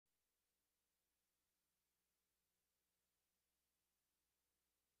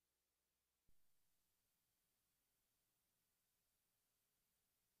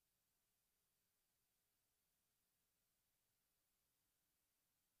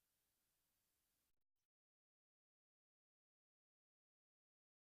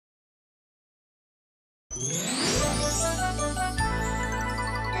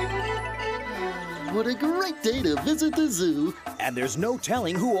what a great day to visit the zoo. And there's no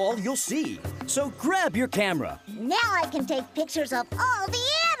telling who all you'll see. So grab your camera. Now I can take pictures of all the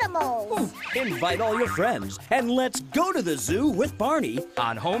animals. Invite all your friends, and let's go to the zoo with Barney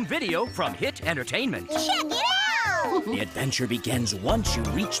on home video from Hit Entertainment. Check it out! The adventure begins once you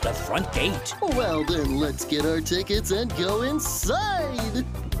reach the front gate. Well, then let's get our tickets and go inside.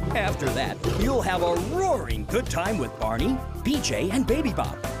 After that, you'll have a roaring good time with Barney, BJ, and Baby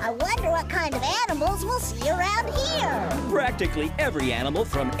Bob. I wonder what kind of animals we'll see around here. Practically every animal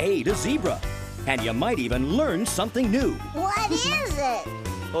from A to Zebra. And you might even learn something new. What is it?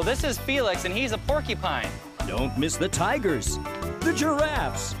 Well, this is Felix, and he's a porcupine. Don't miss the tigers, the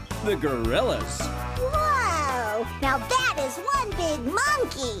giraffes, the gorillas. Whoa! Now that is one big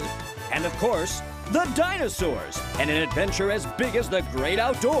monkey. And of course, the dinosaurs, and an adventure as big as the great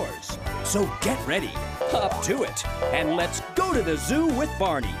outdoors. So get ready, hop to it, and let's go to the zoo with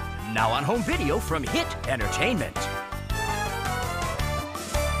Barney. Now on home video from Hit Entertainment.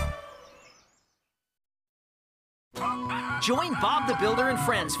 Join Bob the Builder and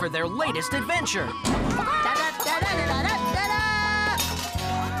friends for their latest adventure. Look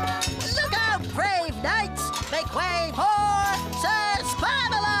out, brave knights! Make way for Sir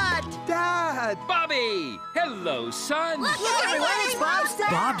Spamalot! Dad! Bobby! Hello, son! Look everyone, it's Bob's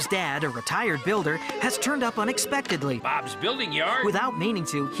dad! Bob's dad, a retired builder, has turned up unexpectedly. Bob's building yard? Without meaning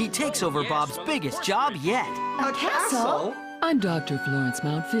to, he takes over Bob's biggest job yet. A castle? I'm Dr. Florence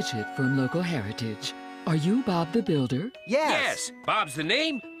Mountfitchet from Local Heritage. Are you Bob the Builder? Yes. Bob's the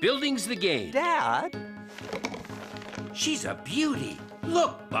name, building's the game. Dad? She's a beauty.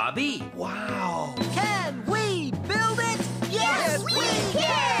 Look, Bobby. Wow. Can we build it? Yes, we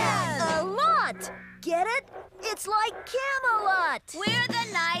can! A lot. Get it? It's like Camelot! We're the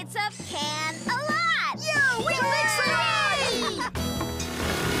Knights of Can-A-Lot. Yeah, we mix it up!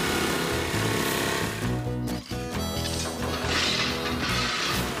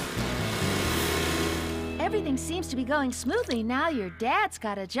 Everything seems to be going smoothly now your dad's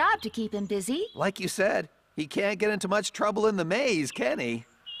got a job to keep him busy. Like you said, he can't get into much trouble in the maze, can he?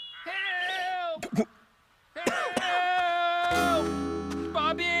 Help! Help!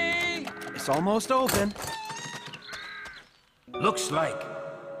 Bobby! It's almost open. Looks like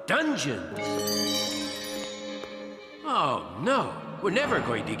dungeons. Oh, no. We're never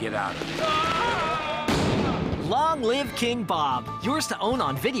going to get out. Long live King Bob. Yours to own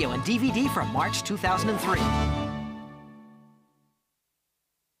on video and DVD from March 2003.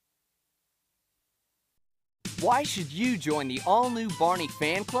 Why should you join the all-new Barney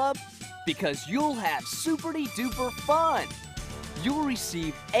fan club? Because you'll have super-duper fun. You'll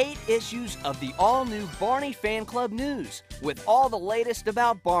receive 8 issues of the all-new Barney Fan Club news with all the latest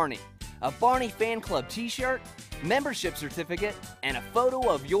about Barney, a Barney Fan Club t-shirt, membership certificate, and a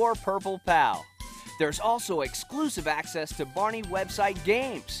photo of your purple pal. There's also exclusive access to Barney website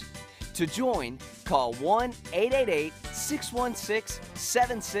games. To join, call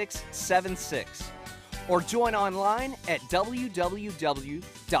 1-888-616-7676 or join online at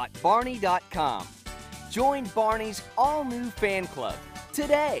www.barney.com. Join Barney's all-new fan club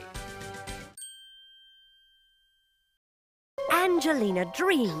today. Angelina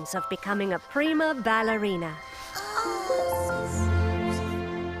dreams of becoming a prima ballerina.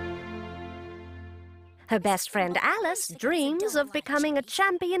 Her best friend Alice dreams of becoming a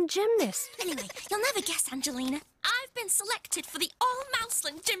champion gymnast. Anyway, you'll never guess, Angelina. I've been selected for the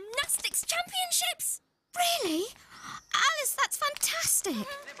All-Mouseland Gymnastics Championships. Really? Alice, that's fantastic.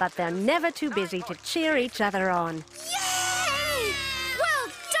 But they're never too busy to cheer each other on. Yay! Well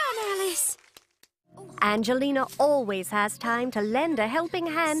done, Alice. Angelina always has time to lend a helping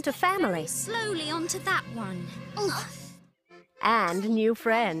hand to family. Slowly onto that one. And new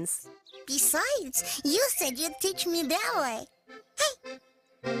friends. Besides, you said you'd teach me ballet.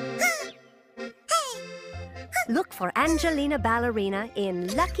 Hey! Look for Angelina Ballerina in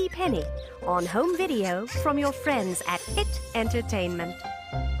Lucky Penny on home video from your friends at Hit Entertainment.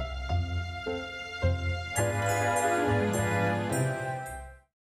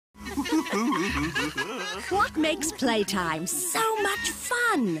 What makes playtime so much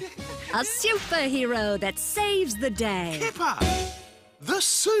fun? A superhero that saves the day. Kipper! The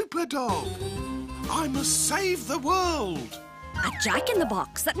super dog! I must save the world! A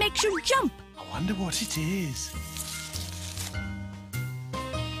jack-in-the-box that makes you jump. I wonder what it is.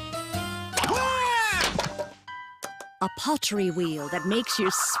 A pottery wheel that makes you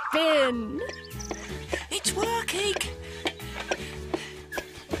spin. It's working.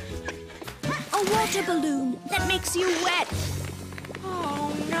 A water balloon that makes you wet.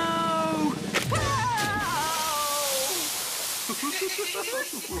 Oh, no.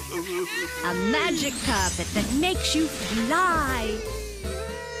 A magic carpet that makes you fly.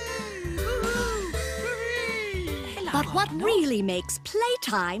 But what really makes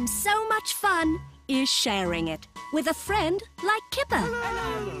playtime so much fun is sharing it with a friend like Kipper.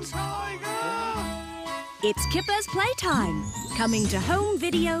 Hello, Tiger! It's Kipper's Playtime, coming to home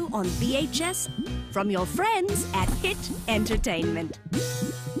video on VHS from your friends at Hit Entertainment.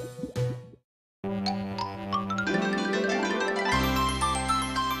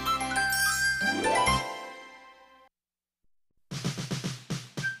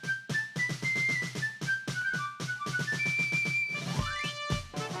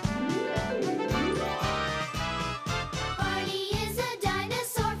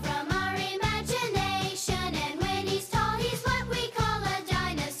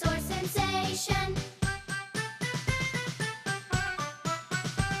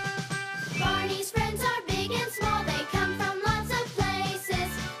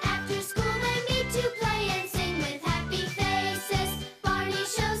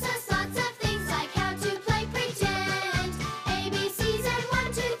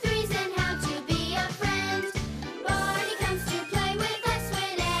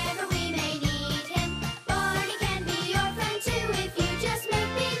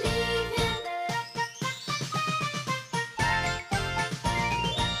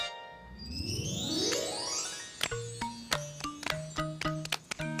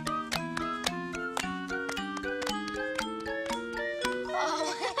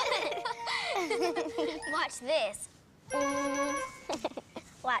 Watch this.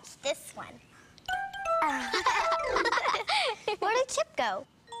 Watch this one. Where did Chip go?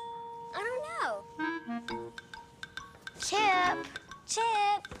 I don't know. Chip!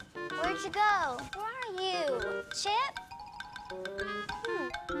 Chip! Where'd you go? Where are you? Chip?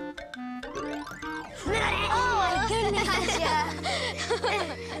 Oh, my goodness!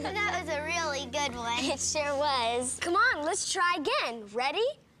 That was a really good one. It sure was. Come on, let's try again. Ready?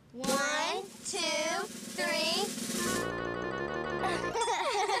 1, 2, 3.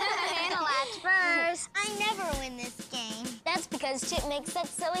 Hannah latch first. I never win this game. That's because Chip makes such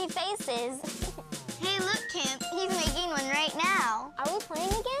silly faces. Hey, look, Kemp. He's making one right now. Are we playing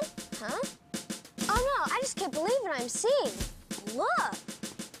again? Huh? Oh, no. I just can't believe what I'm seeing. Look.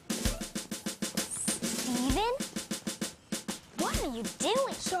 Steven? What are you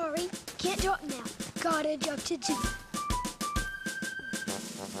doing? Sorry. Can't do it now. Gotta jump to Jim.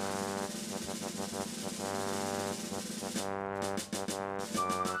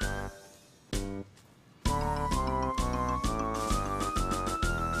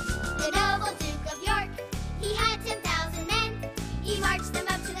 The noble Duke of York, he had 10,000 men. He marched them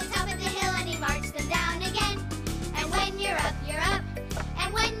up to the top of the hill and he marched them down again. And when you're up, you're up.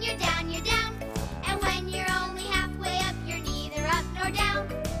 And when you're down, you're down. And when you're only halfway up, you're neither up nor down.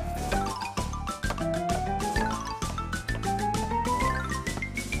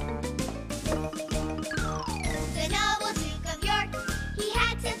 The noble Duke of York, he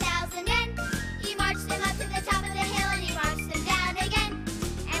had 10,000 men. He marched them up to the top of the hill and he marched them down again.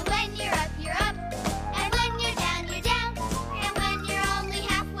 And when you're up, you're up. And when you're down, you're down. And when you're only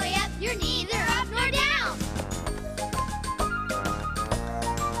halfway up, you're neither up nor down.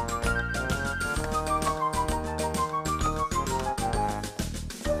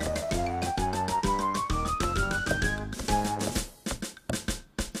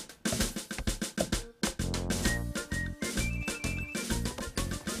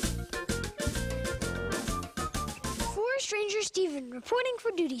 Forest Ranger Steven reporting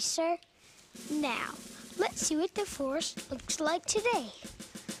for duty, sir. Now, let's see what the forest looks like today.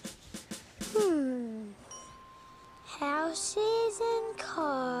 Houses and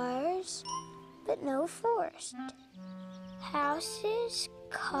cars, but no forest. Houses,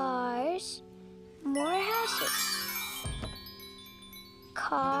 cars, more houses.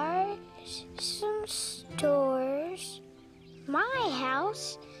 Cars, some stores, my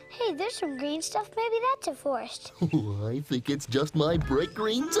house. Hey, there's some green stuff. Maybe that's a forest. Oh, I think it's just my bright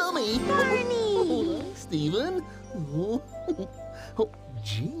green tummy. Barney! Steven? Oh,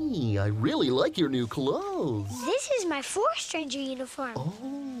 gee, I really like your new clothes. This is my Forest Ranger uniform. Oh.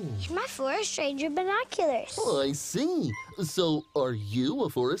 And my Forest Ranger binoculars. Oh, I see. So, are you a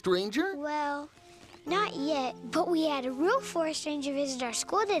forest ranger? Well, not yet, but we had a real Forest Ranger visit our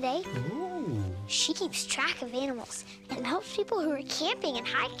school today. Oh. She keeps track of animals and helps people who are camping and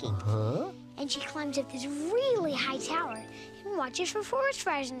hiking. Huh? And she climbs up this really high tower and watches for forest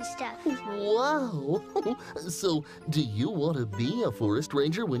fires and stuff. Wow. So, do you want to be a forest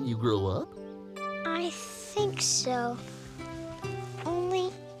ranger when you grow up? I think so.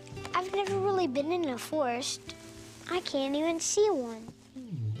 Only, I've never really been in a forest. I can't even see one.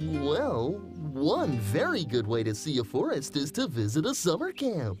 Well, one very good way to see a forest is to visit a summer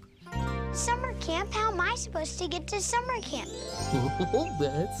camp. Summer camp? How am I supposed to get to summer camp? Oh,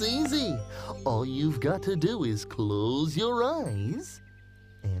 that's easy. All you've got to do is close your eyes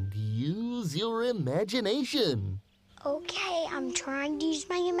and use your imagination. Okay, I'm trying to use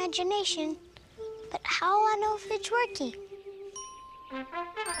my imagination. But how will I know if it's working?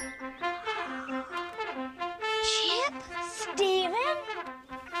 Chip? Steven?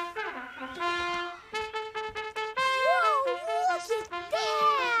 Whoa, look at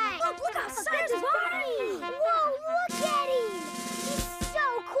that! Look outside, Barney! Whoa, look at him! He's so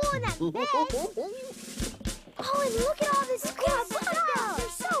cool in that vest! Oh, and look at all this cool stuff! They're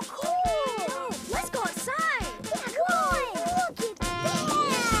so cool! Let's go outside! Yeah, come on! Look at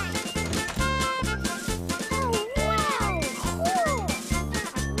that! Oh, wow! Cool!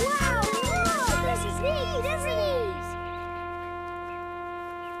 Wow, look! This is neat, isn't it?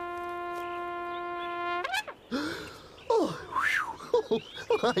 Oh, whew.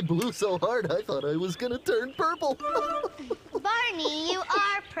 I blew so hard I thought I was gonna turn purple. Barney, you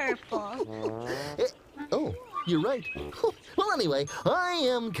are purple. Oh, you're right. Well, anyway, I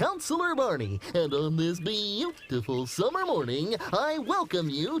am Counselor Barney, and on this beautiful summer morning, I welcome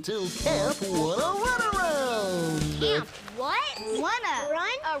you to Camp WannaRunnaRound. Camp what?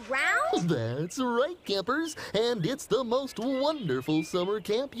 Run-around? That's right, campers, and it's the most wonderful summer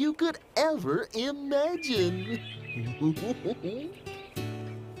camp you could ever imagine.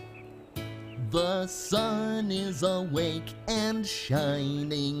 The sun is awake and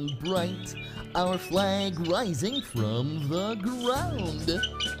shining bright, our flag rising from the ground.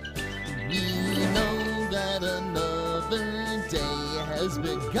 We know that another day has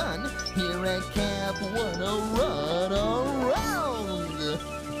begun here at Camp WannaRunnaRound.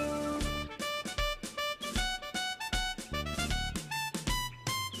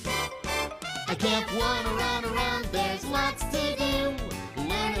 At Camp WannaRunnaRound, there's lots to do.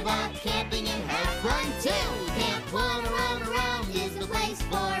 Learn about camping and have fun too. Camp WannaRunnaRound is the place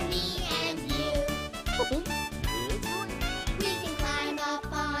for me and you. We can climb up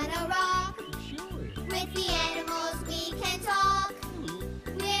on a rock. With the animals we can talk.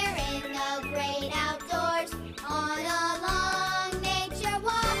 We're in the great outdoors on a long nature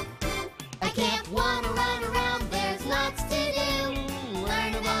walk. At Camp WannaRunnaRound, there's lots to do.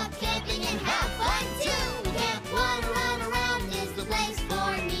 Learn about camping and have fun too. Camp WannaRunnaRound is the place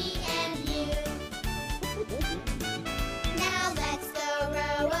for me and you. Now let's go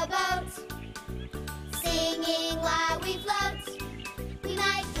row a boat, singing while we float. We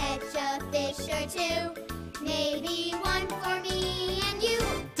might catch a fish or two, maybe one for me and you.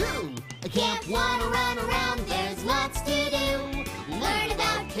 At Camp WannaRunnaRound, there's lots to do. Learn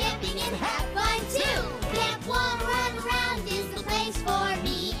about camping and have fun too. Camp WannaRunnaRound is the place for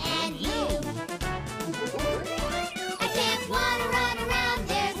me and you. At Camp WannaRunnaRound,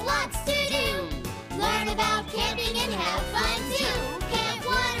 there's lots to do. Learn about camping and have fun too. Camp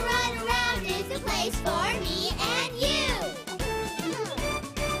WannaRunnaRound is the place for me and you.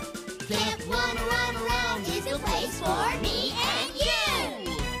 Camp WannaRunnaRound is the place for me and you.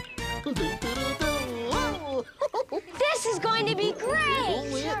 This is going to be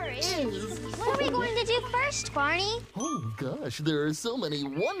great! Sure is. What are we going to do first, Barney? Oh gosh, there are so many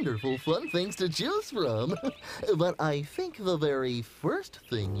wonderful fun things to choose from. But I think the very first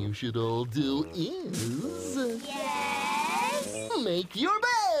thing you should all do is... Yes? Make your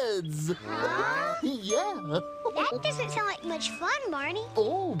beds! Huh? Yeah. That doesn't sound like much fun, Barney.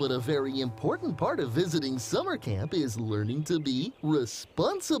 Oh, but a very important part of visiting summer camp is learning to be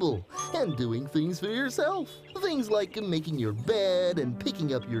responsible and doing things for yourself. Things like making your bed and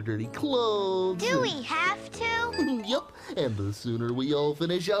picking up your dirty clothes. Do we have to? Yep, and the sooner we all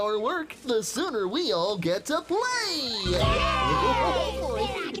finish our work, the sooner we all get to play! Then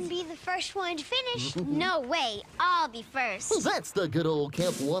I can be the first one to finish. No way, I'll be first. That's the good old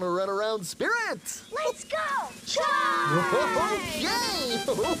Camp WannaRunnaRound spirit! Let's go! Charge! Okay!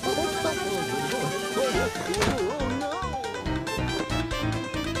 Oh, no!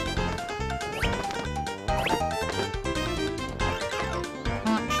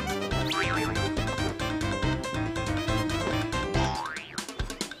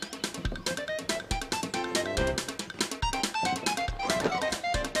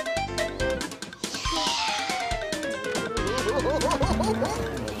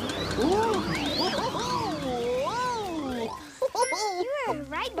 You were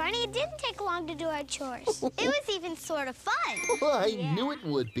right, Barney. It didn't take long to do our chores. It was even sort of fun. I knew it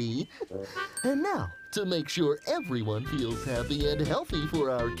would be. And now, To make sure everyone feels happy and healthy for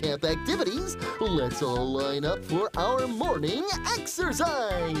our camp activities, let's all line up for our morning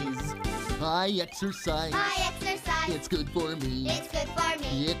exercise. I exercise. I exercise. It's good for me. It's good for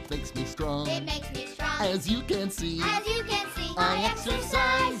me. It makes me strong. It makes me strong. As you can see. As you can see. I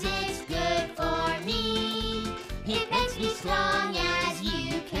exercise. It's good for me. It makes me strong, as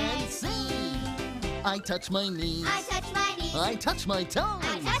you can see. I touch my knees. I touch my knees. I touch my toes.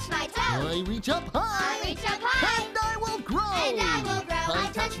 I touch my toes. I reach up high. I reach up high. And I will grow. And I will grow. I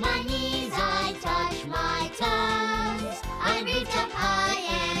touch my knees. I touch my toes. I reach up high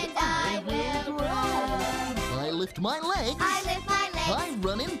and I will grow. I lift my legs. I lift my legs. I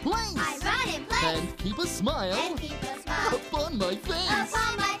run in place. I run in place. And keep a smile. And keep a smile. Upon my face.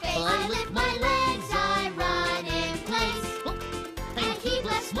 Upon my face. I lift my legs. I run in place. And keep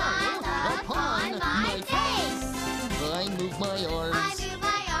a smile upon my face. I move my arms. I move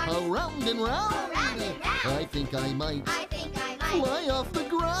my arms. Around and round. Around and round. I think I might. I think I might. Fly off the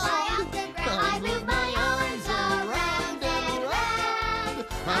ground. Fly off the ground. I move my arms around and round.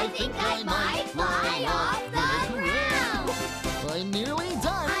 I think I might fly off the ground. I'm nearly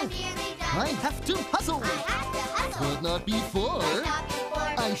done. I'm nearly done. I have to hustle. I have to hustle. But not before. But not before.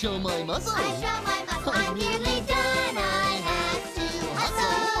 I show my muscle. I show my muscle. I'm I'm nearly done. I have to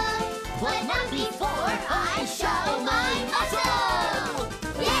hustle. But not before I show my muscle.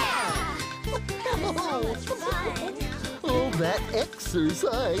 Yeah! Oh, that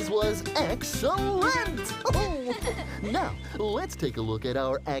exercise was excellent! Oh. Now, let's take a look at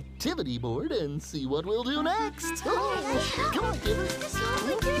our activity board and see what we'll do next. Oh, come on, kiddos.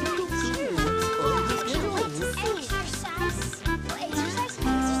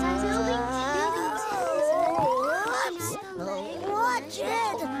 Watch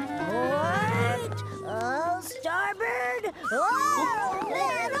it! Port! Starboard! Oh,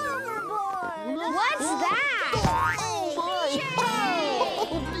 man overboard! What's that?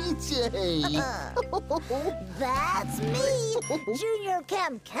 BJ! That's me! Junior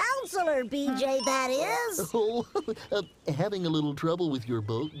Camp Counselor, BJ, that is. Oh, having a little trouble with your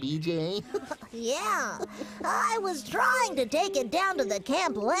boat, BJ? Yeah, I was trying to take it down to the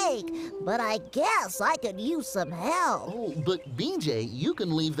camp lake, but I guess I could use some help. Oh, but BJ, you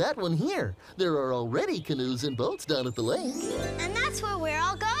can leave that one here. There are already canoes and boats down at the lake. And that's where we're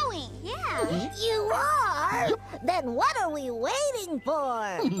all going. Yeah. You are? Then what are we waiting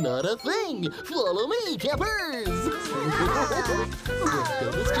for? Not a thing. Follow me, campers. Let's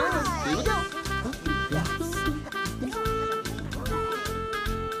go this turn. Here we go.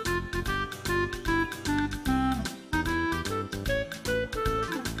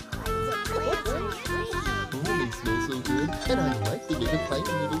 Oh, they smell so good. And I like the little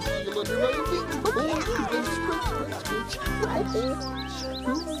tiny little feel under my feet.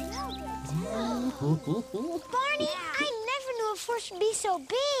 Barney, I never knew a forest would be so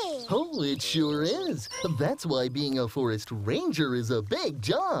big. Oh, it sure is. That's why being a forest ranger is a big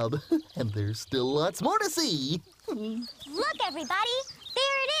job. And there's still lots more to see. Look, everybody.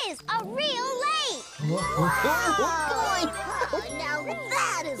 There it is, a real lake. Wow. Now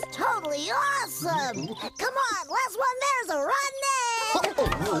that is totally awesome. Come on, last one there's a run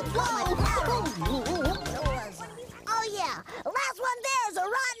Oh, yeah, last one there's a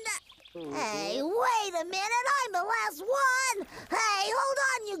run. Hey, wait a minute, I'm the last one. Hey, hold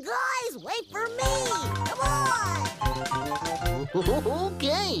on, you guys. Wait for me. Come on.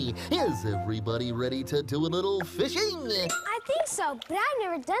 Okay, is everybody ready to do a little fishing? I think so, but I've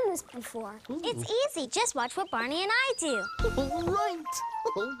never done this before. It's easy. Just watch what Barney and I do. Right.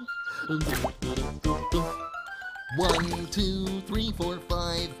 1, 2, 3, 4,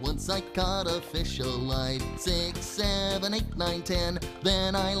 5. Once I caught a fish alive. 6, 7, 8, 9, 10.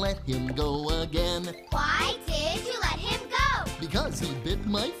 Then I let him go again. Why did you let him go? Because he bit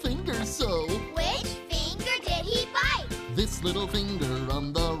my finger so. Which finger did he bite? This little finger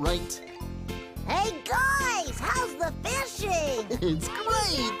on the right. Hey, guys, how's the fishing? It's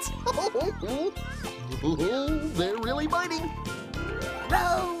great. They're really biting.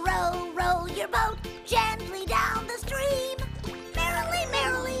 Row, row, row your boat gently down the stream. Merrily,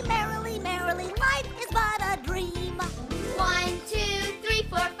 merrily, merrily, merrily, life is but a dream. 1, 2, 3,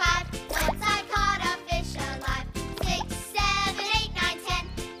 4, 5. Once I caught a fish alive. 6, 7, 8, 9, 10.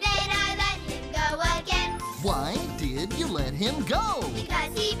 Then I let him go again. Why did you let him go?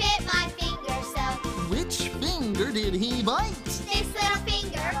 Because he bit my finger so. Which finger did he bite? This little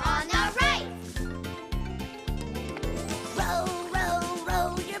finger on the right. Row, row,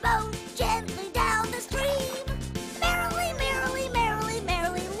 row your boat gently down the stream. Merrily, merrily, merrily,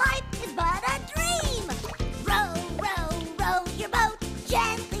 merrily, life is but a dream. Row, row, row your boat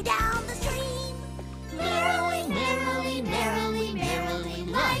gently down the stream.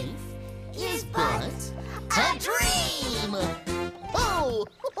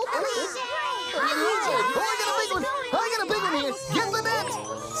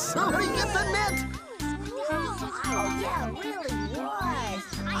 Sorry, get the net! Oh, yeah, it really was.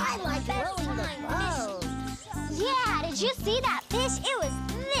 I like rowing the boat. Yeah, did you see that fish? It was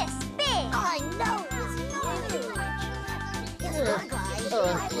this big. I know it was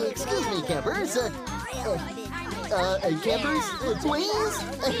huge. Excuse me, campers. Campers, please?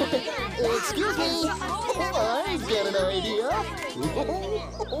 Excuse me. I've got an idea.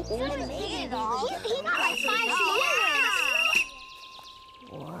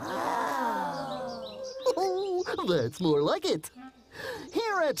 Oh, that's more like it.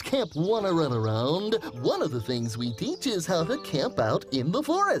 Here at Camp WannaRunNaround, one of the things we teach is how to camp out in the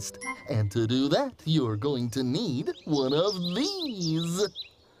forest. And to do that, you're going to need one of these.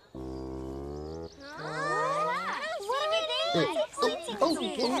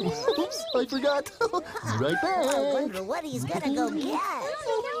 Oops, I forgot. Be right back. I wonder what he's gonna go get.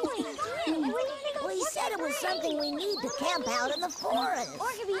 Well, he said it was something we need to camp out in the forest.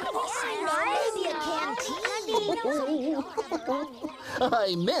 Or maybe a canteen.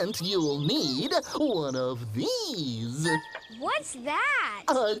 I meant you'll need one of these. What's that?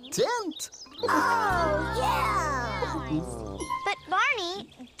 A tent. Oh, yeah. But Barney,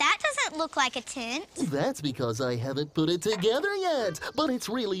 that doesn't look like a tent. That's because I haven't put it together yet, but it's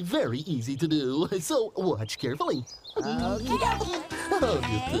really very easy to do, so watch carefully. Okie dokie. I'll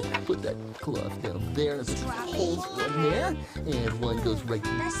just put that cloth down there, there's holes one there, and one goes right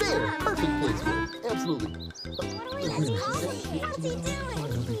there. Perfect place for it, absolutely. I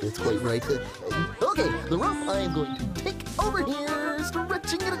don't think that's quite right. Okay, the rope I am going to take over here,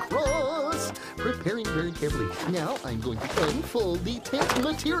 stretching it across, preparing very carefully. Now I'm going to unfold the tent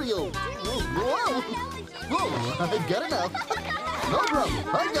material. Whoa! Whoa, I've got it now. No problem,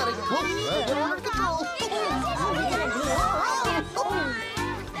 I got it. Whoa, I got it under control.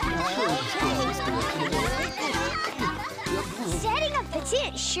 Setting up a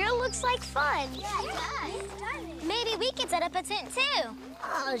tent sure looks like fun. Maybe we could set up a tent too.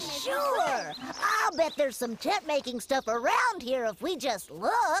 Oh, sure. I'll bet there's some tent-making stuff around here if we just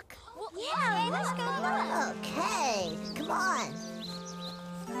look. Yeah, let's go look. Okay, come on.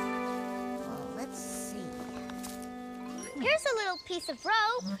 Well, let's see. Here's a little piece of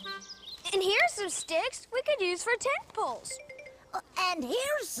rope. And here's some sticks we could use for tent poles. And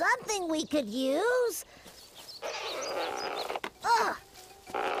here's something we could use.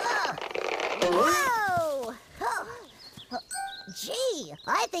 Whoa! Gee,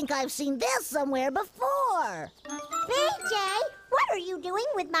 I think I've seen this somewhere before. BJ, what are you doing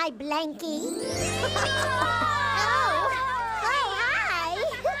with my blankie? Hi!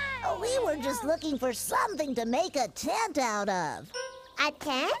 We were just looking for something to make a tent out of. A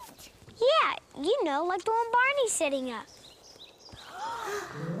tent? Yeah, you know, like the one Barney's sitting up.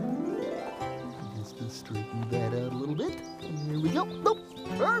 Just to straighten that out a little bit. Here we go. Oh,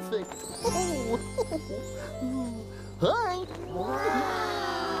 perfect. Oh. Hi.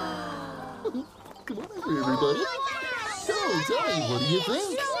 Come on over, everybody. So, tell me, what do you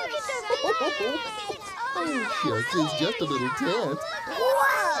think? Oh, shucks, it's just a little tent.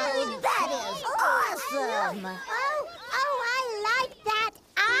 Whoa, that is awesome! I like that.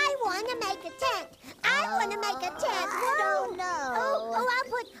 I want to make a tent. I want to make a tent. I don't know.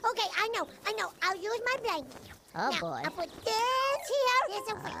 Okay, I know. I'll use my blanket. Oh, now, boy. I'll put this here,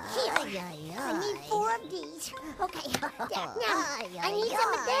 over here. I need 4 of these. Okay, now, I need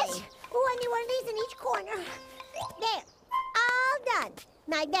some of this. Oh, I need one of these in each corner. There, all done.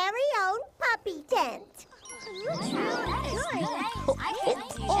 My very own puppy tent.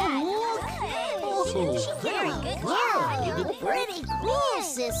 Very good job. Pretty cool,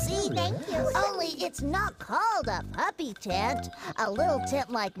 Sissy. Thank you. Only it's not called a puppy tent. A little tent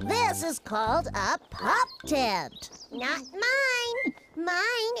like this is called a pup tent. Not mine.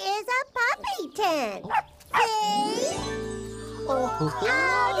 Mine is a puppy tent. See? Oh,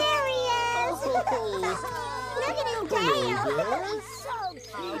 there he is. Look at his tail. He's so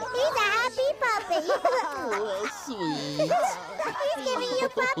cute. He's a happy puppy. oh, sweet. He's giving you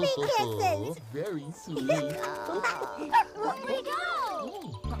puppy kisses. Oh, very sweet. Where'd he go?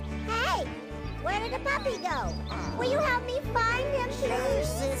 Hey, where did the puppy go? Will you help me find him, please? Sure,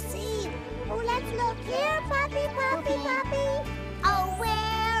 Sissy. Oh, let's look here, puppy. Oh,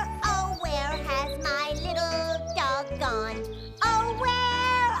 where has my little dog gone? Oh,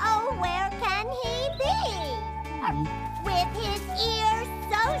 where can he be? With his ears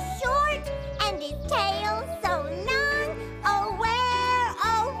so short and his tail so long. Oh,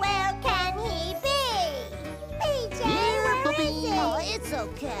 where can he be? BJ, where is he? Oh, it's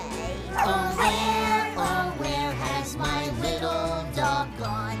okay. Oh, where has my little dog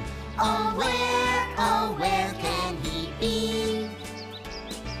gone? Oh, where can he be?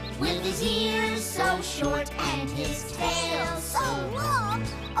 with his ears so short and his tail so long.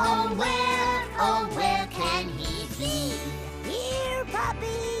 Oh, where can he be? Here, puppy.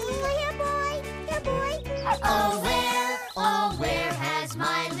 Here, boy. Here, boy. Oh, where has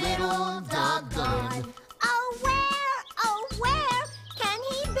my little dog gone? Oh, where can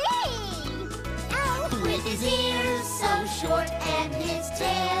he be? Oh, With his ears so short and his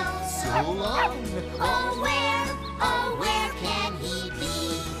tail so long. Oh, where can he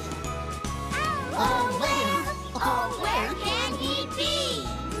be? Oh, where can he be?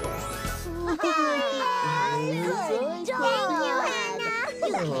 good dog. Thank you, Hannah.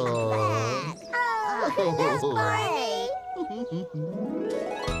 Oh, that's Barney.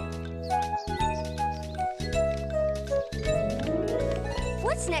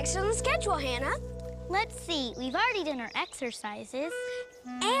 What's next on the schedule, Hannah? Let's see, we've already done our exercises.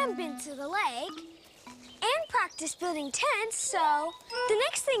 And been to the lake. And practiced building tents, so the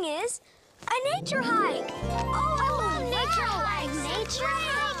next thing is a nature hike. Oh, I love nature hikes. Nature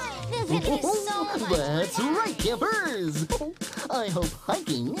hike? This is so much That's fun. right, campers! I hope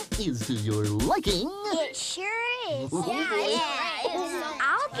hiking is to your liking. It sure is.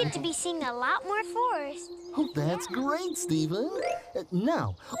 I'll get to be seeing a lot more forest. Oh, that's great, Stephen.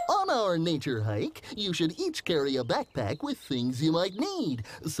 Now, on our nature hike, you should each carry a backpack with things you might need.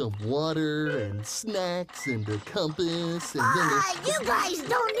 Some water and snacks and a compass and then You guys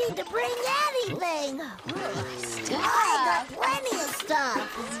don't need to bring anything. I got plenty of stuff.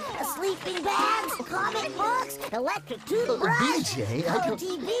 Sleeping bags, comic books, electric toothbrush, BJ, I don't...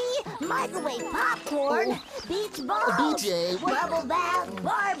 TV, microwave popcorn, beach balls, BJ, what... bubble bath,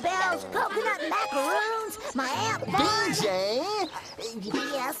 barbells, coconut macaroons, my Aunt Barn. BJ!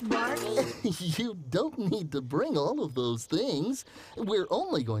 Yes, Barney? You don't need to bring all of those things. We're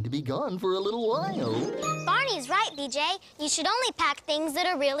only going to be gone for a little while. Barney's right, BJ. You should only pack things that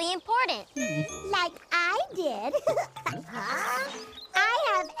are really important. Like I did. I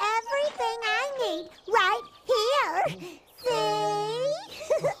have everything I need right here. See?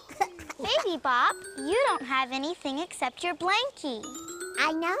 Baby Bob, you don't have anything except your blankie.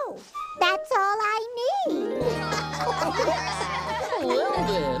 I know. That's all I need. Well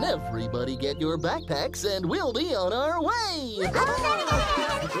then, everybody get your backpacks and we'll be on our way.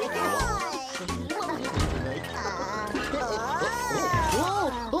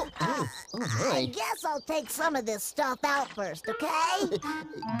 I Right. guess I'll take some of this stuff out first, okay?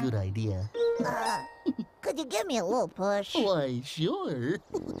 Good idea. Could you give me a little push? Why, sure.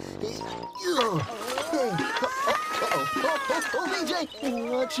 Oh,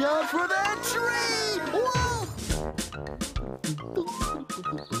 BJ, watch out for that tree! Whoa!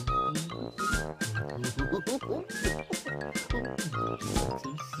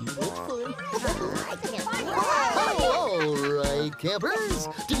 All right, campers.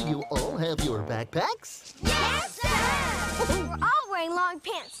 Do you all have your backpacks? Yes, sir! We're all wearing long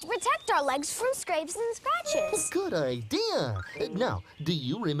pants to protect our legs from scrapes and scratches. Good idea. Now, do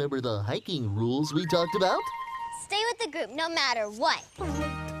you remember the hiking rules we talked about? Stay with the group no matter what.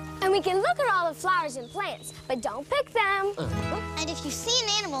 And we can look at all the flowers and plants, but don't pick them. And if you see an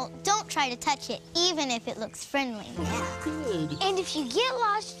animal, don't try to touch it, even if it looks friendly. Good. And if you get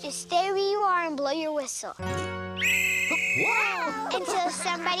lost, just stay where you are and blow your whistle. Wow! Until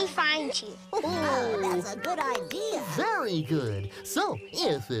somebody finds you. Oh, that's a good idea. Very good. So,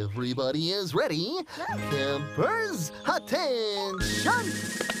 if everybody is ready, campers, attention!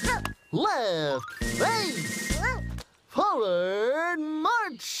 Left face! Forward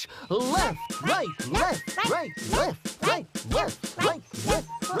march! Left, right, left, right, left, right, left, right, left, right, left,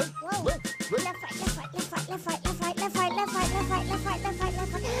 right. Left, right, left, right, left, right, left, right, left, right, left, right, left, right, left, right, left, right, left, right, left, right, left, right, left,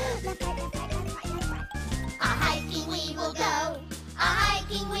 right, left, right, left, right. A-hiking we will go,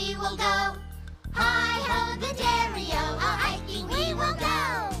 a-hiking we will go. Hi-ho the Dario, a-hiking we will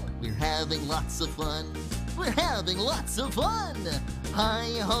go. We're having lots of fun. We're having lots of fun.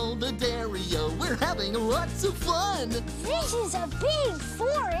 Hi-ho the Dario, we're having lots of fun. This is a big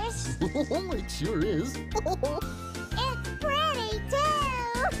forest. It sure is. It's pretty, too.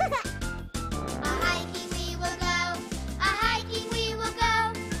 A-hiking we will go, a-hiking we will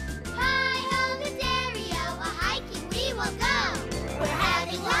go. Hi-ho the Dario, a-hiking we will go. We're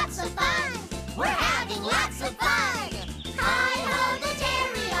having lots of fun. We're having lots of fun. Hi-ho the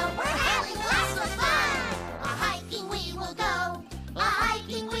Dario, we're having lots of fun. A-hiking we will go,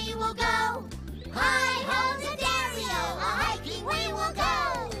 a-hiking we will go. Hi-ho the Dario, a-hiking we will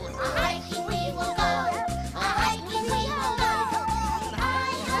go. A-hiking we will go, a-hiking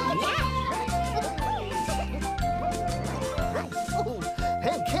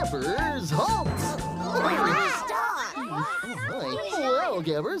Well,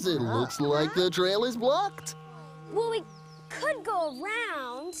 Gabbers, it looks like the trail is blocked. Well, we could go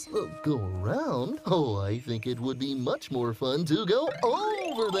around. Go around? Oh, I think it would be much more fun to go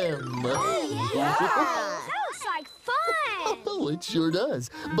over them. Yeah. That looks like fun. Oh, it sure does.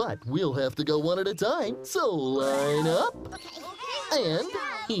 But we'll have to go one at a time. So line up. And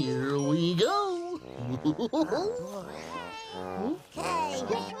here we go. Okay.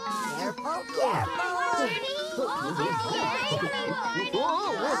 Careful, careful.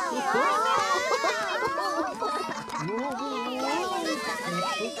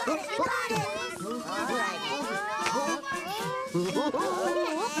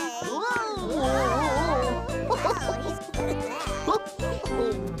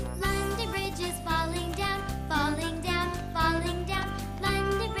 London Bridge is falling down, falling down, falling down.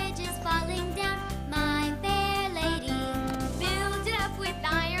 London Bridge is falling down, my fair lady. Build it up with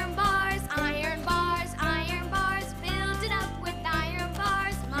iron bars, iron bars, iron bars. Build it up with iron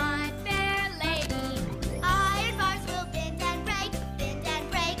bars, my fair lady. Iron bars will bend and break, bend and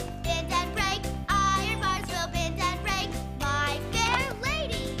break, bend and break. Iron bars will bend and break, my fair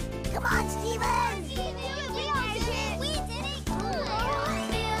lady. Come on, Steven.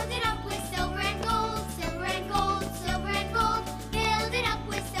 Build it up with silver and gold, silver and gold, silver and gold. Build it up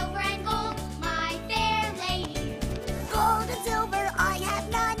with silver and gold, my fair lady. Gold and silver, I have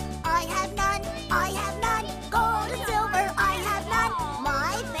none. I have none. I have none. Gold and silver, I have none.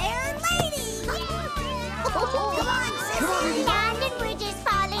 My fair lady. Come on, Sissy. London Bridge is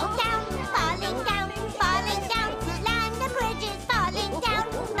falling down, falling down, falling down. London Bridge is falling down,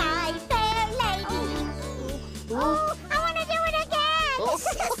 my fair lady. Oh, I want to do it again.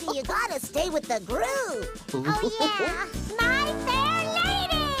 Sissy, you gotta stay with the groove. Oh yeah, my fair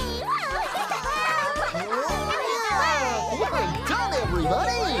lady. Well done,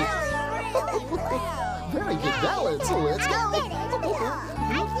 everybody. Very good balance. Let's go.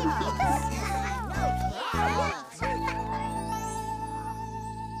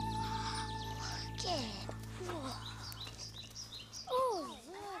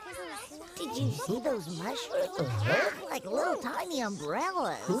 Did you see those mushrooms? Like little tiny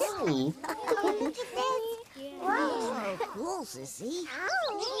umbrellas. Cool. Look at this. Wow, cool, Sissy.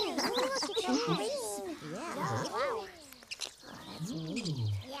 Yeah. Oh, that's neat.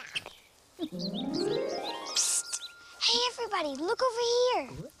 Hey, everybody, look over here.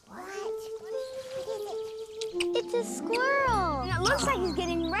 It's a squirrel. And it looks like he's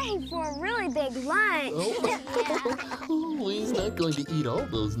getting ready for a really big lunch. Oh, he's not going to eat all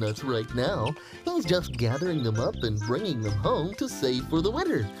those nuts right now. He's just gathering them up and bringing them home to save for the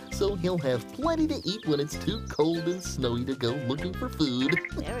winter. So he'll have plenty to eat when it's too cold and snowy to go looking for food.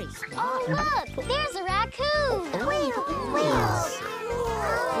 Very smart. Oh, look, there's a raccoon.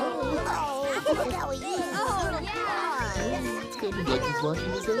 Look how he is. Oh, yeah. It's going to be like he's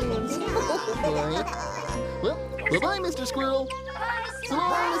washing his hands. Bye. Well, bye-bye, Mr. Squirrel. So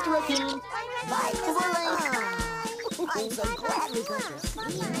long, Mr. Raccoon. Bye. I'm so glad we got your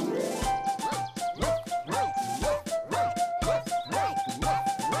sleep.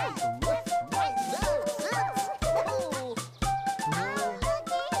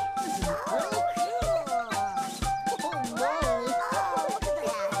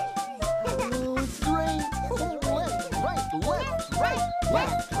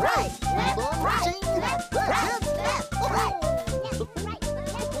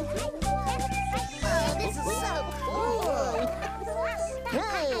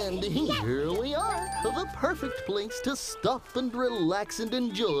 And here we are, the perfect place to stop and relax and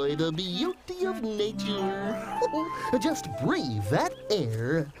enjoy the beauty of nature. Just breathe that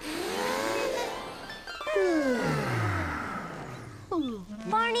air.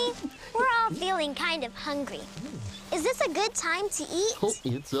 Barney, we're all feeling kind of hungry. Is this a good time to eat? Oh,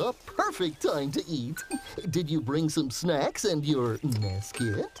 it's a perfect time to eat. Did you bring some snacks and your mess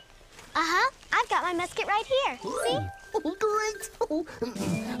kit? Uh-huh. I've got my mess kit right here. See? Oh, great!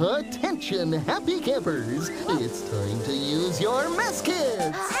 Attention, happy campers! It's time to use your mess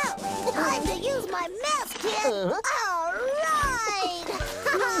kits! Time to use my mess kit! All right!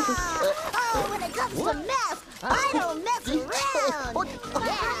 Oh, when it comes to mess, I don't mess around!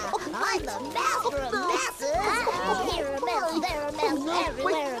 Yeah, I'm the master of messes! Here a mess, there a mess,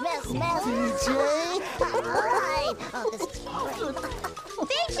 everywhere a mess, mess! DJ? All right! Oh, this is great!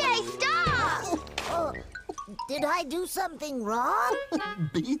 DJ, stop! Oh, Did I do something wrong?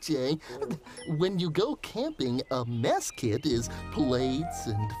 BJ, when you go camping, a mess kit is plates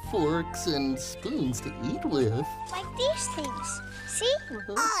and forks and spoons to eat with. Like these things. See?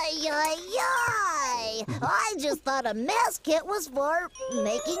 Ay, ay, ay! I just thought a mess kit was for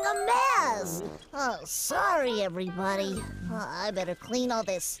making a mess. Oh, sorry, everybody. I better clean all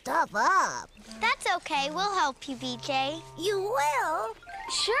this stuff up. That's okay. We'll help you, BJ. You will?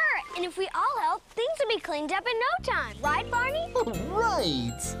 Sure, and if we all help, things will be cleaned up in no time. Right, Barney?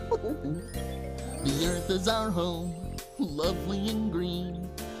 Right! The earth is our home, lovely and green.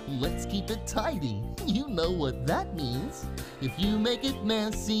 Let's keep it tidy, you know what that means. If you make it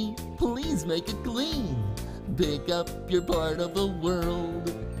messy, please make it clean. Pick up your part of the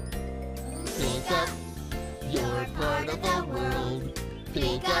world. Pick up your part of the world.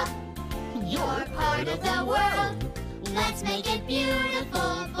 Pick up your part of the world. Let's make it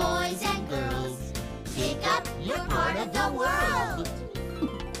beautiful, boys and girls. Pick up your part of the world.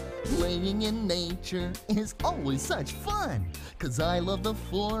 Playing in nature is always such fun. 'Cause I love the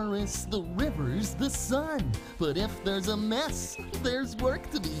forest, the rivers, the sun. But if there's a mess, there's work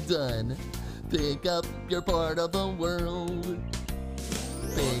to be done. Pick up your part of the world.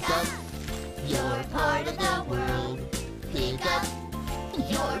 Pick up your part of the world. Pick up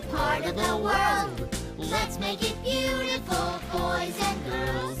your part of the world. Let's make it beautiful, boys and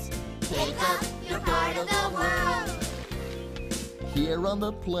girls. Pick up your part of the world. Here on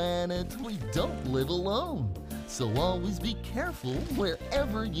the planet, we don't live alone. So always be careful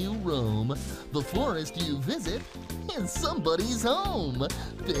wherever you roam. The forest you visit is somebody's home.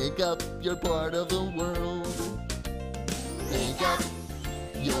 Pick up your part of the world. Pick up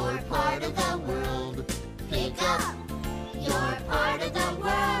your part of the world. Pick up Your part of the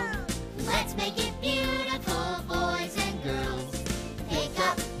world. Let's make it beautiful, boys and girls. Pick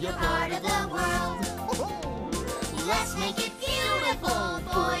up your part of the world. Let's make it beautiful,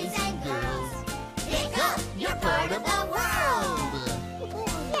 boys and girls. Pick up your part of the world.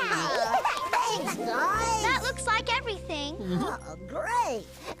 Thanks, guys. That looks like everything. Oh, great.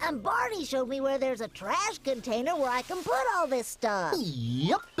 And Barney showed me where there's a trash container where I can put all this stuff.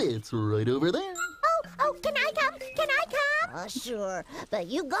 Yep, it's right over there. Oh, can I come? Can I come? Sure. But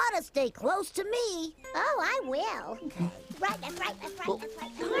you gotta stay close to me. Oh, I will. Right.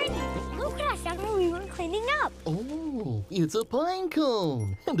 Barney, look at us when we were cleaning up. Oh, it's a pine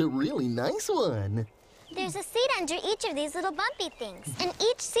cone, and a really nice one. There's a seed under each of these little bumpy things, and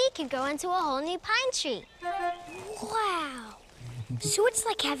each seed could grow into a whole new pine tree. Wow. So it's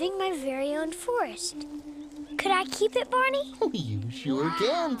like having my very own forest. Could I keep it, Barney? You sure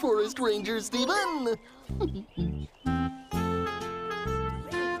can, Forest Ranger Stephen.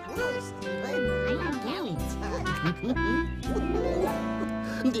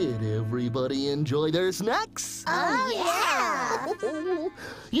 Did everybody enjoy their snacks? Oh, yeah!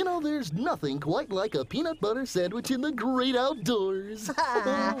 You know, there's nothing quite like a peanut butter sandwich in the great outdoors.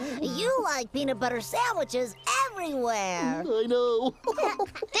 You like peanut butter sandwiches everywhere. I know.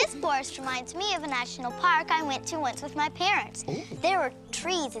 This forest reminds me of a national park I went to once with my parents. There were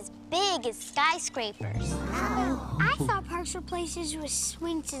trees as big as skyscrapers. I thought parks were places with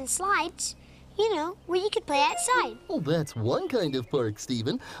swings and slides. You know, where you could play outside. Oh, that's one kind of park,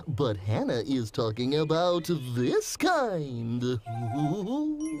 Stephen. But Hannah is talking about this kind. The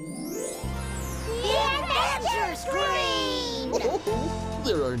Adventure Screen!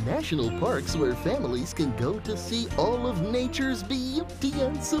 There are national parks where families can go to see all of nature's beauty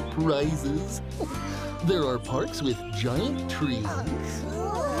and surprises. There are parks with giant trees.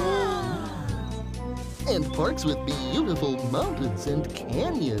 And parks with beautiful mountains and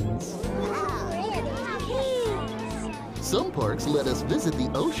canyons. Some parks let us visit the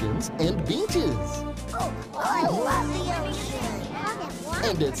oceans and beaches. Oh, I love the ocean.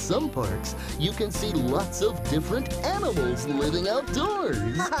 And at some parks, you can see lots of different animals living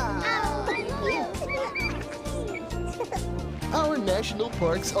outdoors. Our national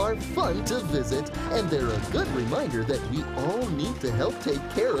parks are fun to visit, and they're a good reminder that we all need to help take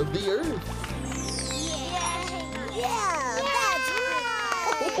care of the earth. Yeah, that's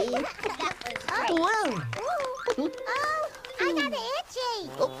right. Well. Oh, I got an itchy.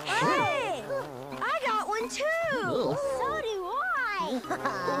 Hey, I got one too. Oh. So do I.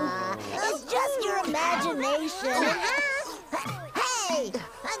 It's just your imagination. Hey,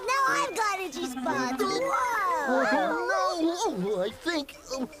 now I've got itchy spots. Whoa! No, I think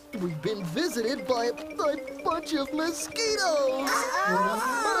we've been visited by a bunch of mosquitoes.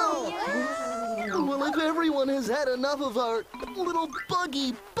 Well, if everyone has had enough of our little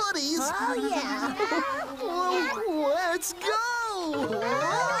buggy buddies, well, let's go!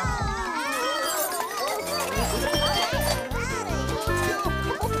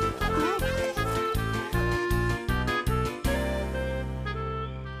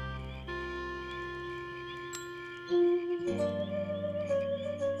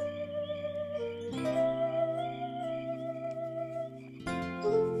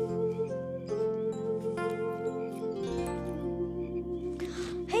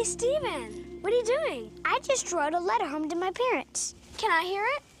 Hey, Steven, what are you doing? I just wrote a letter home to my parents. Can I hear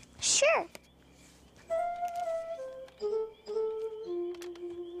it? Sure.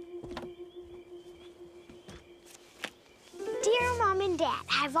 Dear Mom and Dad,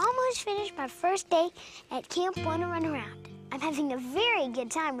 I've almost finished my first day at Camp WannaRunnaRound. I'm having a very good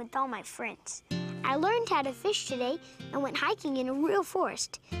time with all my friends. I learned how to fish today and went hiking in a real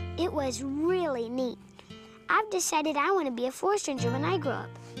forest. It was really neat. I've decided I want to be a forest ranger when I grow up.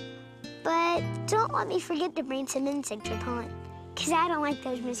 But don't let me forget to bring some insect repellent, because I don't like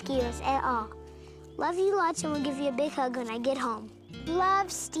those mosquitoes at all. Love you lots, and we'll give you a big hug when I get home.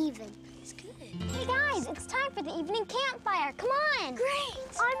 Love, Steven. It's good. Hey, guys, it's time for the evening campfire. Come on. Great.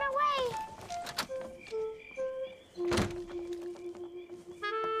 On my way.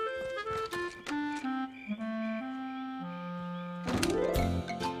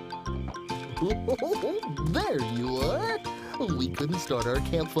 There you are. We couldn't start our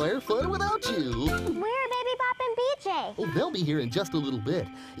campfire fun without you. Where are Baby Bop and BJ? Oh, they'll be here in just a little bit.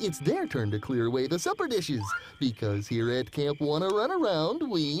 It's their turn to clear away the supper dishes. Because here at Camp WannaRunnaRound,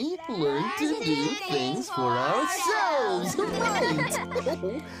 we learn to do things for ourselves.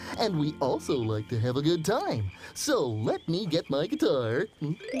 Right. And we also like to have a good time. So let me get my guitar.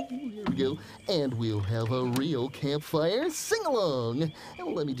 Here we go. And we'll have a real campfire sing-along.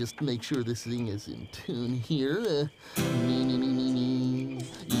 And let me just make sure this thing is in tune here. Me, me, me, me, me.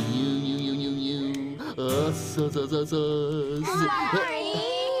 You. Us. Sorry.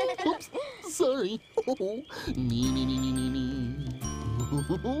 Oops, sorry. Me.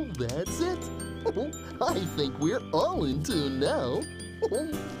 That's it. I think we're all in tune now.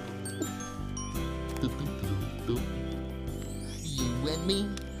 You and me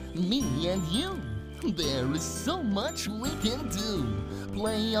and you. There is so much we can do.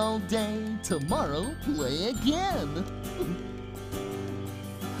 Play all day, tomorrow play again.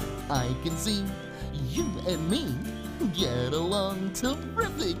 I can see you and me get along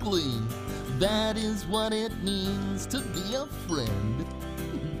terrifically. That is what it means to be a friend.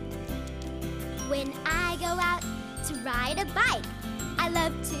 When I go out to ride a bike, I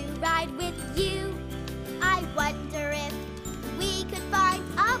love to ride with you. I wonder if we could find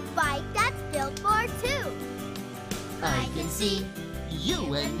a bike that's built for two. I can see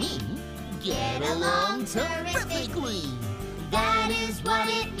you and me get along terrifically. That is what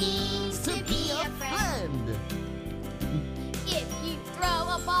it means to be a friend. If you throw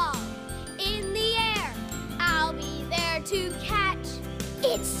a ball in the air, I'll be there to catch.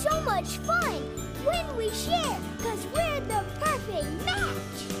 It's so much fun when we share, because we're the perfect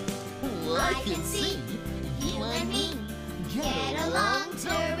match. I can see you and me get along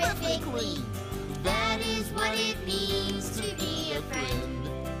terrifically. That is what it means to be a friend.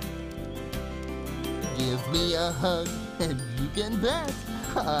 Give me a hug and you can bet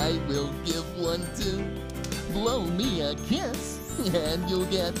I will give one too. Blow me a kiss and you'll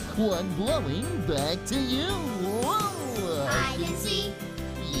get one blowing back to you. Whoa! I can see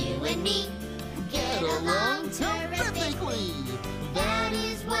you and me get along terrifically. That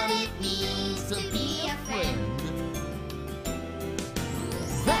is what it means to be a friend.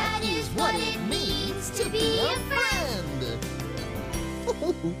 That is what it means to be a friend.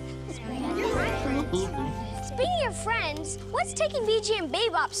 Speaking of friends, what's taking BJ and Baby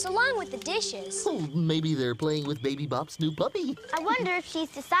Bop so long with the dishes? Oh, maybe they're playing with Baby Bop's new puppy. I wonder if she's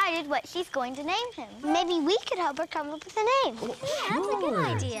decided what she's going to name him. Maybe we could help her come up with a name. Yeah, that's a good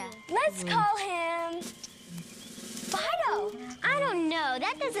idea. Let's call him Fido. I don't know.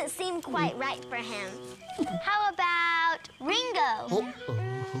 That doesn't seem quite right for him. How about Ringo?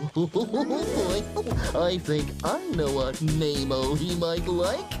 Oh boy, I think I know what name-o he might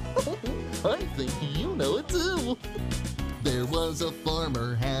like. I think you know it too. There was a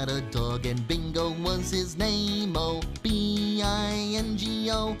farmer, had a dog, and Bingo was his name-o.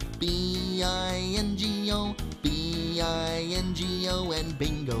 B-I-N-G-O, B-I-N-G-O, B-I-N-G-O, and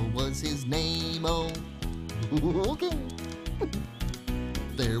Bingo was his name-o. Okay.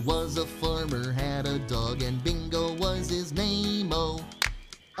 There was a farmer, had a dog, and Bingo was his name-o.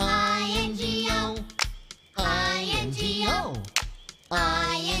 I-N-G-O, I-N-G-O,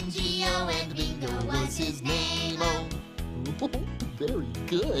 I-N-G-O, and Bingo was his name-o. Very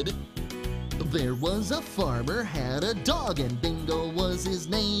good. There was a farmer, had a dog, and Bingo was his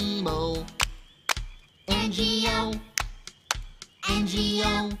name-o. N-G-O,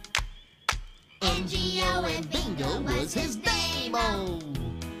 N-G-O, N-G-O, and Bingo was his name-o.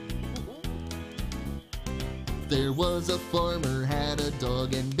 There was a farmer, had a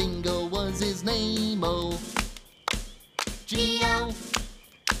dog, and Bingo was his name-o. G-O,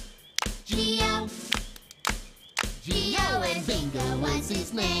 G-O, G-O, and Bingo was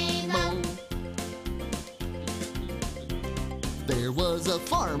his name-o. There was a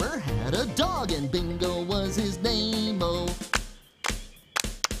farmer, had a dog, and Bingo was his name-o.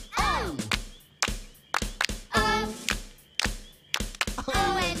 O, O,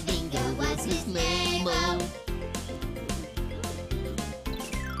 O, and Bingo was his name-o.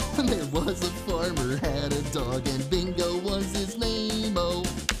 There was a farmer, had a dog, and Bingo was his name-o.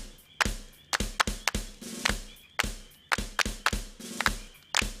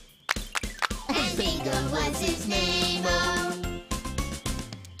 And Bingo was his name-o.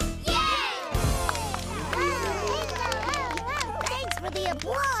 Thanks for the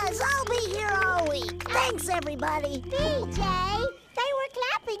applause. I'll be here all week. Thanks, everybody. BJ, they were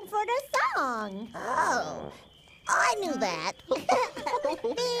clapping for the song. Oh, I knew that.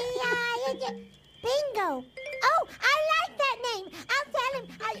 Bingo. Oh, I like that name. I'll tell him.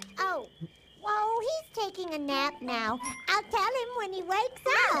 Oh, he's taking a nap now. I'll tell him when he wakes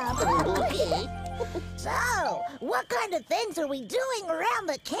up. So, what kind of things are we doing around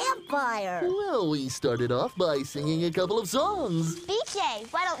the campfire? Well, we started off by singing a couple of songs. BJ,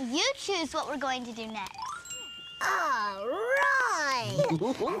 why don't you choose what we're going to do next? All right.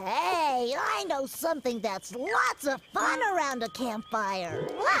 Hey, I know something that's lots of fun around a campfire.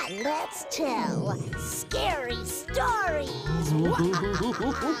 Let's tell scary stories.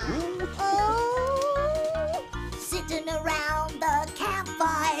 Oh, sitting around the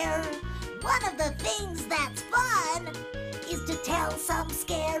campfire. One of the things that's fun is to tell some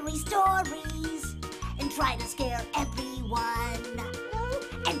scary stories and try to scare everyone.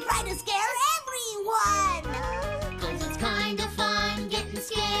 And try to scare everyone! 'Cause it's kind of fun getting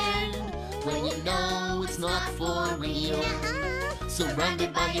scared when you know it's not for real.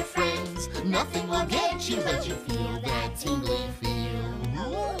 Surrounded by your friends, nothing will get you, but you feel that tingly feel.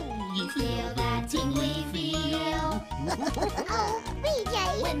 You feel that tingly feel. Oh,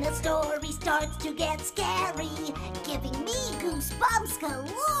 BJ! When the story starts to get scary, giving me goosebumps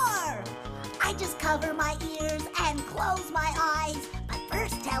galore. I just cover my ears and close my eyes, but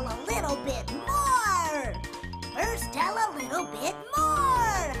first tell a little bit more. First tell a little bit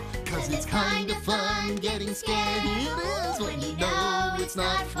more. 'Cause it's kind of fun getting scared. It is when you know it's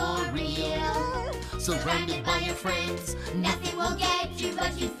not for real. Surrounded by your friends, nothing will get you,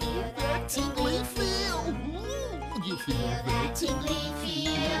 but you feel that tingly feel. You feel that tingly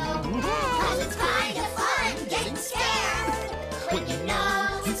feel. 'Cause it's kind of fun getting scared when you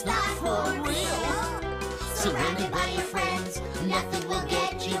know it's not for real. Surrounded by your friends, nothing will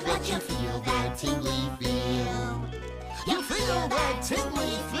get you, but you feel that tingly feel. You feel that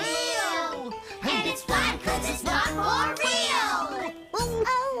tingly feel. And it's fun 'cause it's not for real.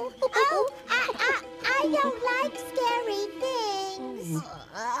 I don't like scary things.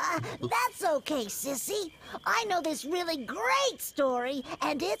 That's okay, sissy. I know this really great story,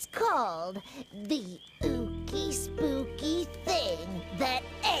 and it's called The Ookie Spooky Thing That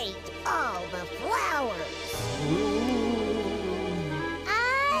Ate All the Flowers.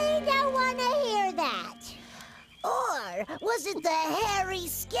 I don't want to hear that. Or was it the hairy,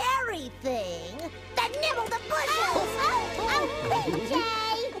 scary thing that nibbled the bushes? BJ!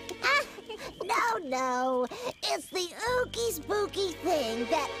 No. It's the ookie spooky thing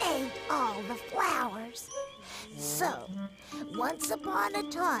that ate all the flowers. So, once upon a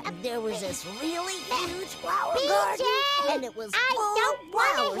time, there was this really huge flower garden, and it was full of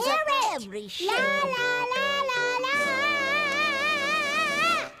flowers of every shade. La, la, la, la, la.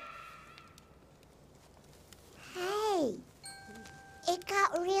 Hey, it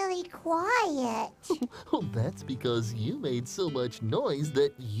got really quiet. Well, that's because you made so much noise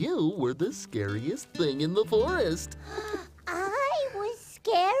that you were the scariest thing in the forest. I was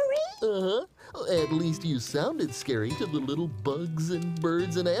scary? Uh-huh. At least you sounded scary to the little bugs and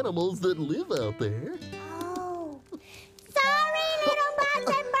birds and animals that live out there. Oh, sorry, little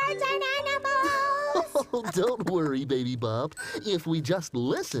bugs and birds and animals. Oh, don't worry, Baby Bop. If we just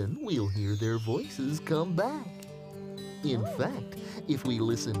listen, we'll hear their voices come back. In fact, if we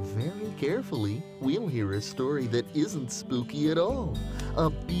listen very carefully, we'll hear a story that isn't spooky at all. A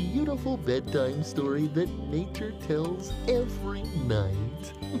beautiful bedtime story that nature tells every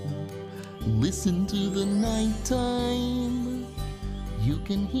night. Listen to the nighttime. You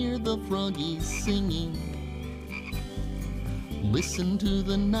can hear the froggies singing. Listen to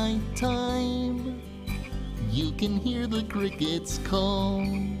the nighttime. You can hear the crickets call.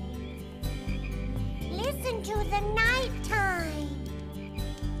 Listen to the nighttime.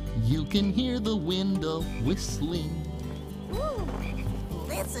 You can hear the wind whistling. Ooh,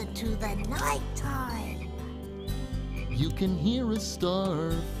 listen to the nighttime. You can hear a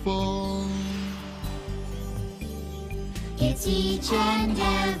star fall. It's each and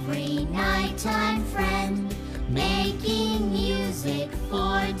every nighttime friend, making music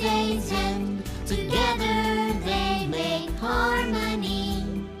for day's end. Together they make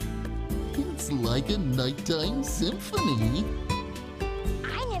harmony. It's like a nighttime symphony.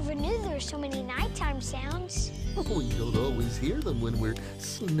 I never knew there were so many nighttime sounds. We don't always hear them when we're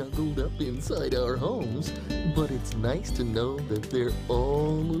snuggled up inside our homes, but it's nice to know that they're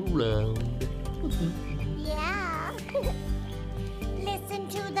all around. Yeah. Listen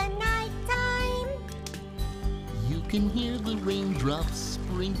to the nighttime. You can hear the raindrops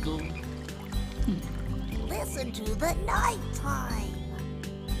sprinkle. Listen to the nighttime.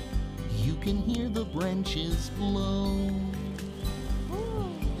 You can hear the branches blow.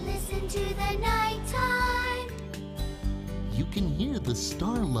 Listen to the nighttime. You can hear the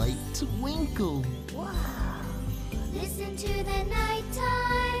starlight twinkle. Wow. Listen to the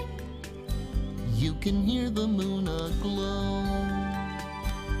nighttime. You can hear the moon aglow.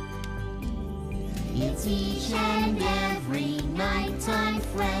 It's each and every nighttime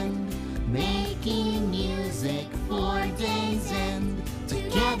friend, making music for day's end.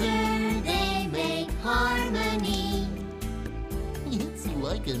 Together they make harmony. It's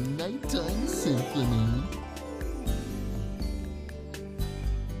like a nighttime symphony.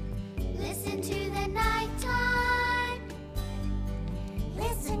 Listen to the nighttime.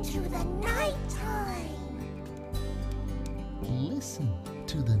 Listen to the nighttime. Listen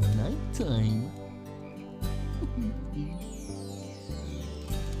to the nighttime.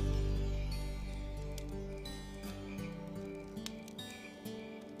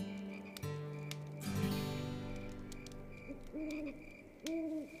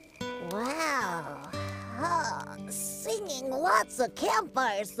 Wow. Singing lots of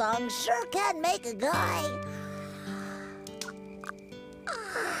campfire songs sure can make a guy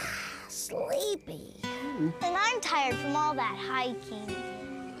sleepy. And I'm tired from all that hiking.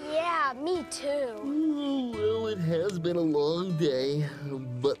 Yeah, me too. Well, it has been a long day,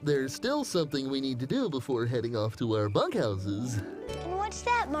 but there's still something we need to do before heading off to our bunkhouses. And what's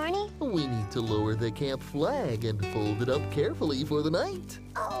that, Barney? We need to lower the camp flag and fold it up carefully for the night.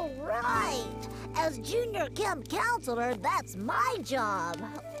 Oh, right. As junior camp counselor, that's my job.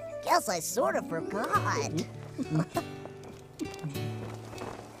 Guess I sort of forgot.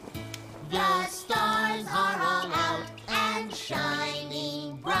 The stars are all out and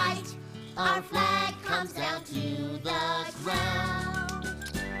shining bright. Our flag comes down to the ground.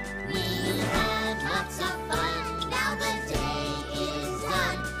 We had lots of fun. Now the day is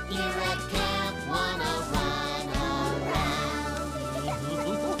done. Here at Camp WannaRunnaRound.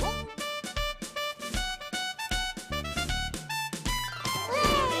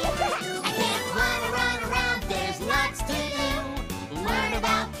 At Camp WannaRunnaRound, there's lots to do. Learn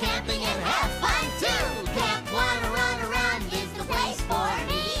about camping and have fun too. Camp WannaRunnaRound is the place for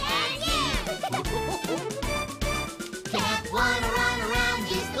me and you. Camp WannaRunnaRound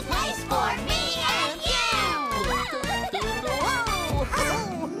is the place for me and you.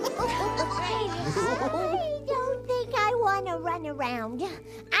 I don't think I want to run around.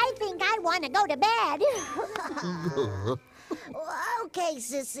 I think I want to go to bed. Okay,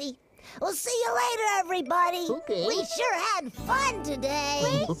 Sissy. We'll see you later, everybody. Okay. We sure had fun today.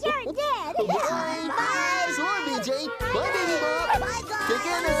 We sure did. Bye. So long, BJ. Bye, Baby Bob. Bye, guys. Take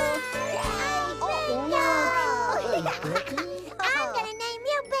care now. I'm gonna name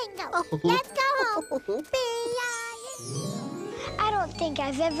you Bingo. Let's go home. I don't think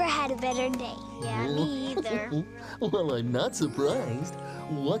I've ever had a better day. Yeah, me either. Well, I'm not surprised.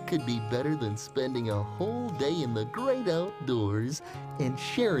 What could be better than spending a whole day in the great outdoors and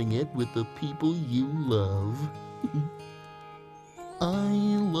sharing it with the people you love? I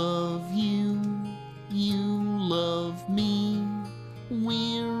love you, you love me.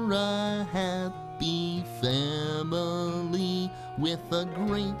 We're a happy family with a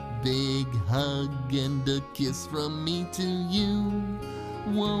great big hug and a kiss from me to you.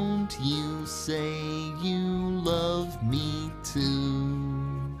 Won't you say you love me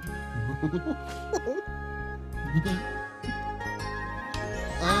too?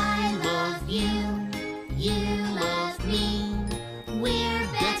 I love you, you love me. We're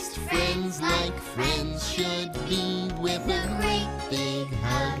best friends like friends should be, with a great big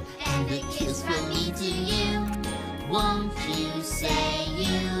hug and a kiss from me to you. Won't you say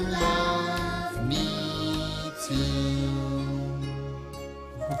you love me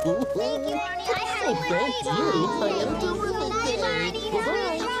Thank you, Barney. Thank you. I had a terrific day.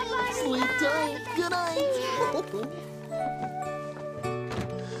 Bye-bye. Sleep tight. Good night.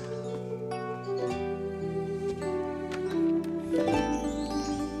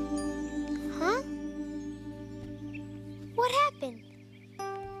 Huh? What happened?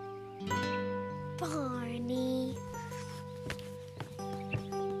 Barney.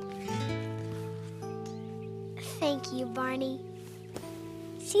 Thank you, Barney.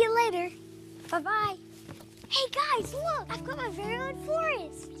 See you later. Bye-bye. Hey, guys, look! I've got my very own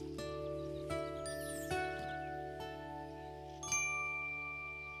forest.